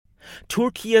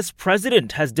Turkiye's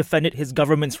president has defended his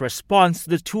government's response to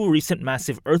the two recent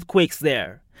massive earthquakes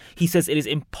there. He says it is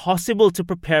impossible to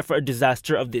prepare for a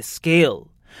disaster of this scale.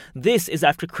 This is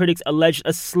after critics alleged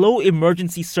a slow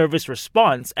emergency service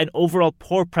response and overall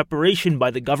poor preparation by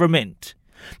the government.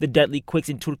 The deadly quakes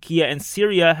in Turkiye and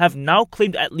Syria have now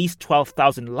claimed at least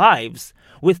 12,000 lives,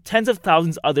 with tens of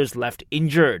thousands others left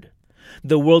injured.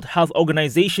 The World Health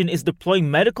Organization is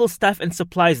deploying medical staff and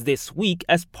supplies this week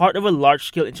as part of a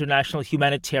large-scale international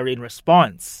humanitarian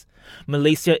response.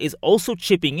 Malaysia is also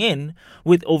chipping in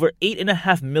with over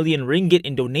 8.5 million ringgit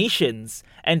in donations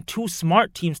and 2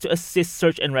 smart teams to assist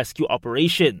search and rescue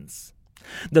operations.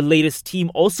 The latest team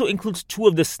also includes 2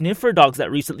 of the sniffer dogs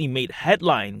that recently made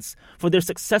headlines for their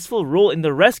successful role in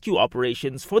the rescue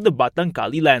operations for the Batang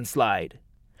Kali landslide.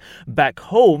 Back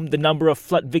home, the number of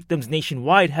flood victims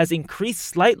nationwide has increased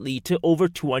slightly to over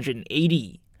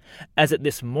 280. As of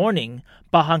this morning,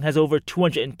 Pahang has over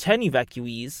 210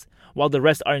 evacuees, while the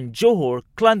rest are in Johor,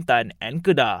 Kelantan, and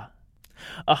Kedah.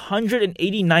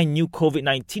 189 new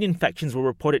COVID-19 infections were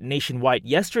reported nationwide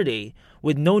yesterday,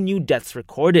 with no new deaths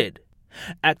recorded.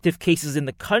 Active cases in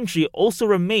the country also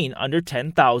remain under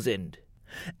 10,000.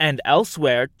 And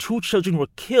elsewhere, 2 children were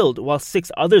killed while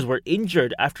 6 others were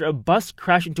injured after a bus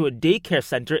crashed into a daycare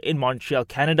center in Montreal,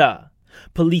 Canada.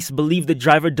 Police believe the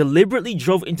driver deliberately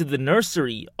drove into the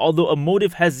nursery, although a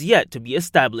motive has yet to be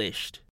established.